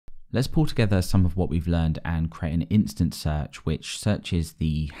Let's pull together some of what we've learned and create an instant search which searches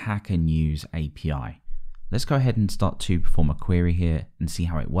the Hackernews API. Let's go ahead and start to perform a query here and see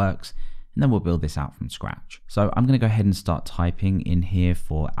how it works, and then we'll build this out from scratch. So I'm going to go ahead and start typing in here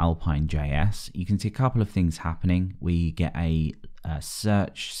for Alpine.js. You can see a couple of things happening. We get a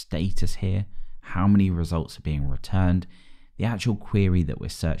search status here, how many results are being returned, the actual query that we're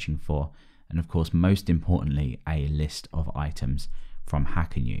searching for, and of course, most importantly, a list of items from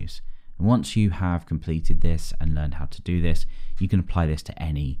Hackernews. And once you have completed this and learned how to do this, you can apply this to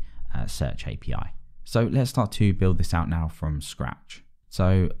any search API. So let's start to build this out now from scratch.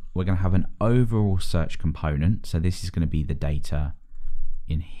 So we're going to have an overall search component. So this is going to be the data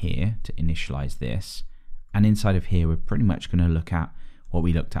in here to initialize this. And inside of here, we're pretty much going to look at what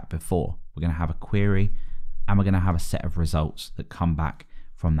we looked at before. We're going to have a query and we're going to have a set of results that come back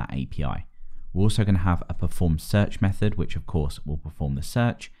from that API. We're also going to have a perform search method, which of course will perform the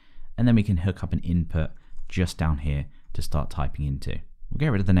search. And then we can hook up an input just down here to start typing into. We'll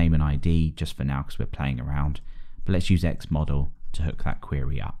get rid of the name and ID just for now because we're playing around, but let's use XModel to hook that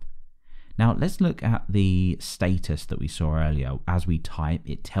query up. Now let's look at the status that we saw earlier. As we type,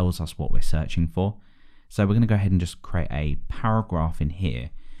 it tells us what we're searching for. So we're going to go ahead and just create a paragraph in here.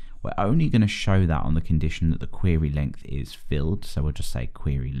 We're only going to show that on the condition that the query length is filled. So we'll just say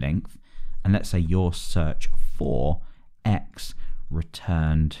query length. And let's say your search for X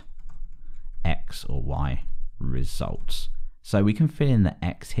returned X or Y results. So we can fill in the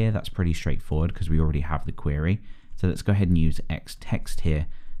X here. That's pretty straightforward because we already have the query. So let's go ahead and use X text here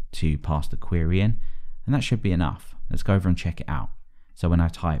to pass the query in. And that should be enough. Let's go over and check it out. So when I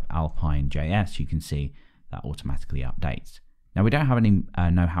type Alpine.js, you can see that automatically updates. Now we don't have any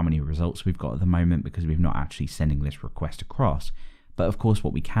know how many results we've got at the moment because we've not actually sending this request across. But of course,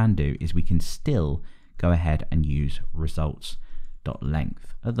 what we can do is we can still go ahead and use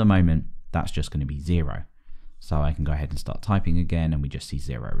results.length. At the moment, that's just going to be 0. So I can go ahead and start typing again and we just see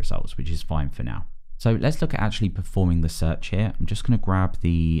 0 results, which is fine for now. So let's look at actually performing the search here. I'm just going to grab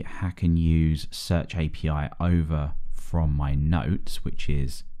the Hackernews search API over from my notes, which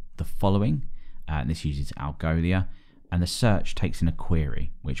is the following. And this uses Algolia. And the search takes in a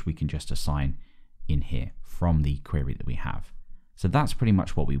query, which we can just assign in here from the query that we have. So that's pretty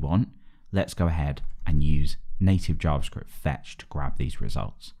much what we want. Let's go ahead and use native JavaScript fetch to grab these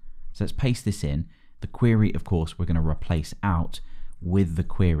results. So let's paste this in. The query, of course, we're going to replace out with the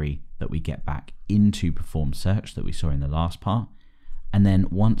query that we get back into perform search that we saw in the last part. And then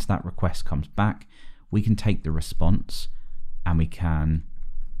once that request comes back, we can take the response and we can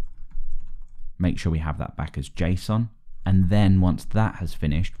make sure we have that back as JSON. And then once that has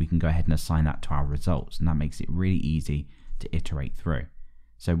finished, we can go ahead and assign that to our results. And that makes it really easy to iterate through.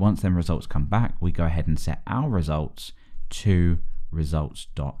 So once them results come back, we go ahead and set our results to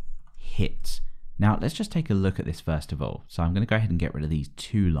results.hits. Now let's just take a look at this first of all. So I'm going to go ahead and get rid of these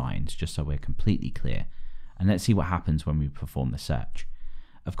 2 lines just so we're completely clear. And let's see what happens when we perform the search.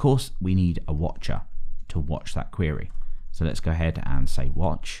 Of course, we need a watcher to watch that query. So let's go ahead and say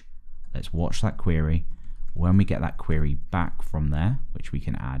watch. Let's watch that query. When we get that query back from there, which we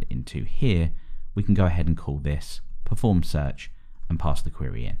can add into here, we can go ahead and call this perform search and pass the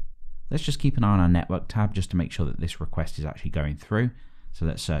query in. Let's just keep an eye on our network tab just to make sure that this request is actually going through. So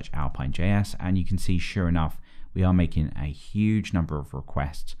let's search Alpine.js and you can see sure enough, we are making a huge number of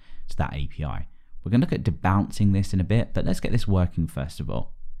requests to that API. We're going to look at debouncing this in a bit, but let's get this working first of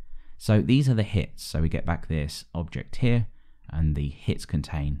all. So these are the hits. So we get back this object here and the hits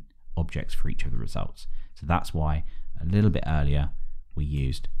contain objects for each of the results. So that's why a little bit earlier we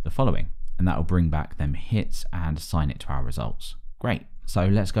used the following, and that will bring back them hits and assign it to our results. Great. So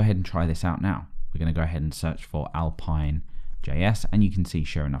let's go ahead and try this out now. We're going to go ahead and search for Alpine.js and you can see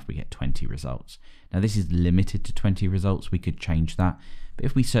sure enough we get 20 results. Now this is limited to 20 results. We could change that, but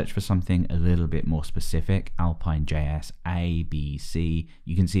if we search for something a little bit more specific, Alpine.js A, B, C,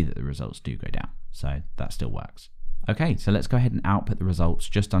 you can see that the results do go down. So that still works. Okay, so let's go ahead and output the results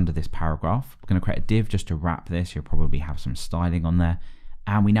just under this paragraph. We're going to create a div just to wrap this. You'll probably have some styling on there.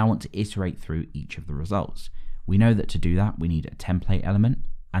 And we now want to iterate through each of the results. We know that to do that, we need a template element.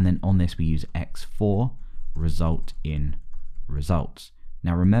 And then on this, we use X4 result in results.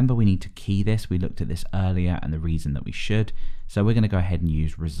 Now remember, we need to key this. We looked at this earlier and the reason that we should. So we're going to go ahead and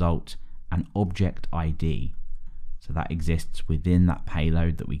use result and object ID. So that exists within that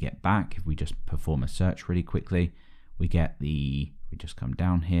payload that we get back. If we just perform a search really quickly, we just come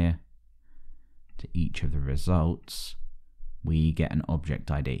down here to each of the results, we get an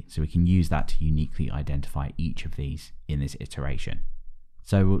object ID. So we can use that to uniquely identify each of these in this iteration.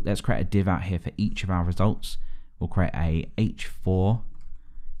 So let's create a div out here for each of our results. We'll create a h4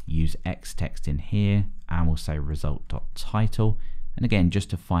 use X text in here, and we'll say result.title. And again, just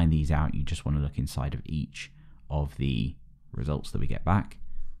to find these out, you just want to look inside of each of the results that we get back.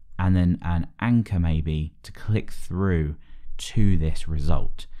 And then an anchor maybe to click through to this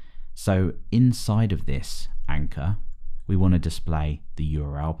result. So inside of this anchor, we want to display the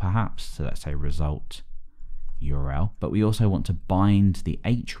URL perhaps. So let's say result URL, but we also want to bind the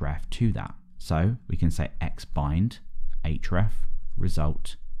href to that. So we can say xbind href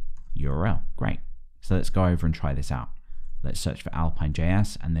result URL. Great. So let's go over and try this out. Let's search for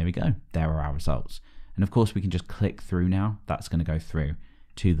Alpine.js, and there we go. There are our results. And of course we can just click through now. That's going to go through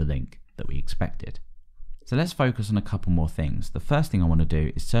to the link that we expected. So let's focus on a couple more things. The first thing I want to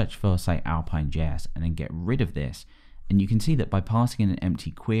do is search for, say, Alpine.js and then get rid of this. And you can see that by passing in an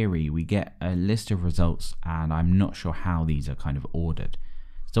empty query, we get a list of results, and I'm not sure how these are kind of ordered.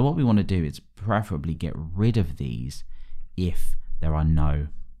 So what we want to do is preferably get rid of these if there are no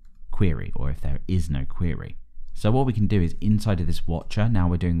query, or if there is no query. So what we can do is inside of this watcher, now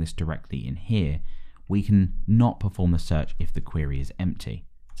we're doing this directly in here, we can not perform the search if the query is empty.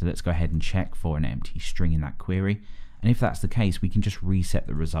 So let's go ahead and check for an empty string in that query. And if that's the case, we can just reset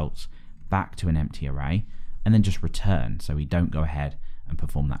the results back to an empty array and then just return, so we don't go ahead and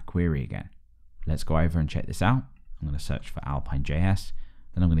perform that query again. Let's go over and check this out. I'm going to search for Alpine.js,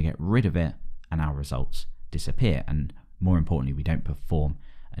 then I'm going to get rid of it, and our results disappear. And more importantly, we don't perform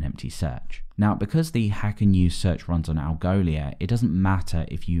an empty search. Now, because the Hackernews search runs on Algolia, it doesn't matter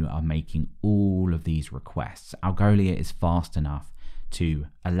if you are making all of these requests. Algolia is fast enough to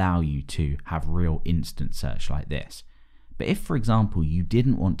allow you to have real instant search like this. But if, for example, you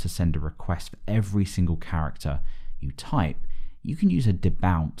didn't want to send a request for every single character you type, you can use a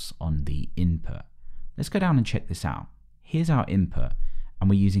debounce on the input. Let's go down and check this out. Here's our input, and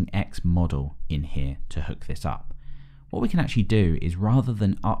we're using xmodel in here to hook this up. What we can actually do is, rather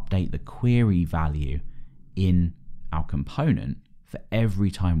than update the query value in our component for every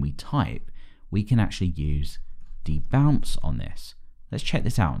time we type, we can actually use debounce on this. Let's check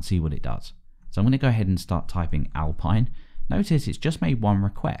this out and see what it does. So I'm going to go ahead and start typing Alpine. Notice it's just made one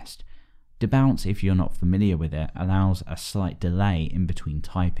request. Debounce, if you're not familiar with it, allows a slight delay in between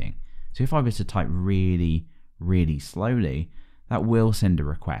typing. So if I was to type really, really slowly, that will send a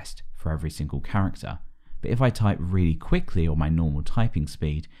request for every single character. But if I type really quickly, or my normal typing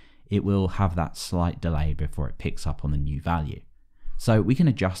speed, it will have that slight delay before it picks up on the new value. So we can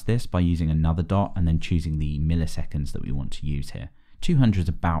adjust this by using another dot and then choosing the milliseconds that we want to use here. 200 is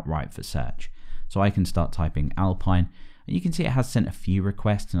about right for search. So I can start typing Alpine, and you can see it has sent a few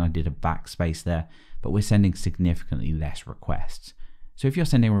requests, and I did a backspace there, but we're sending significantly less requests. So if you're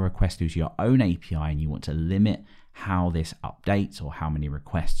sending a request to your own API and you want to limit how this updates or how many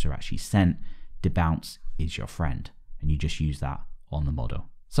requests are actually sent, debounce is your friend, and you just use that on the model.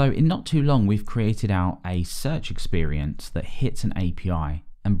 So in not too long, we've created out a search experience that hits an API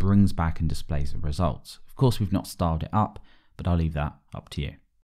and brings back and displays the results. Of course, we've not styled it up, but I'll leave that up to you.